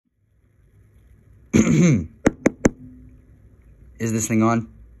Is this thing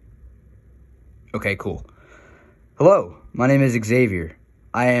on? Okay, cool. Hello, my name is Xavier.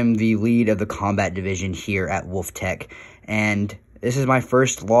 I am the lead of the combat division here at Wolf Tech, and this is my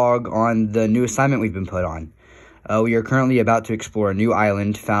first log on the new assignment we've been put on. We are currently about to explore a new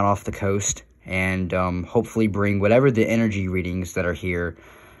island found off the coast, and hopefully bring whatever the energy readings that are here,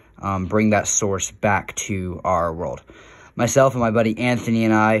 bring that source back to our world. Myself and my buddy Anthony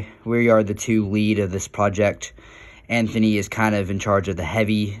and I, we are the two lead of this project. Anthony is kind of in charge of the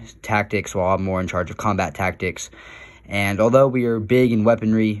heavy tactics, while I'm more in charge of combat tactics. And although we are big in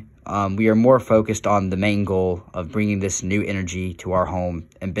weaponry, we are more focused on the main goal of bringing this new energy to our home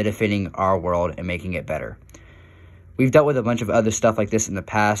and benefiting our world and making it better. We've dealt with a bunch of other stuff like this in the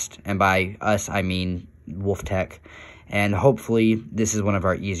past, and by us, I mean Wolf Tech. And hopefully, this is one of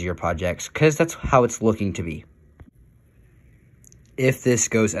our easier projects, because that's how it's looking to be. If this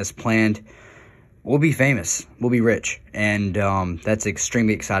goes as planned, we'll be famous, we'll be rich, and that's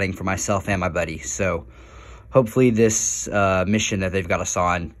extremely exciting for myself and my buddy. So hopefully this mission that they've got us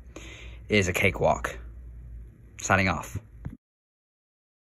on is a cakewalk. Signing off.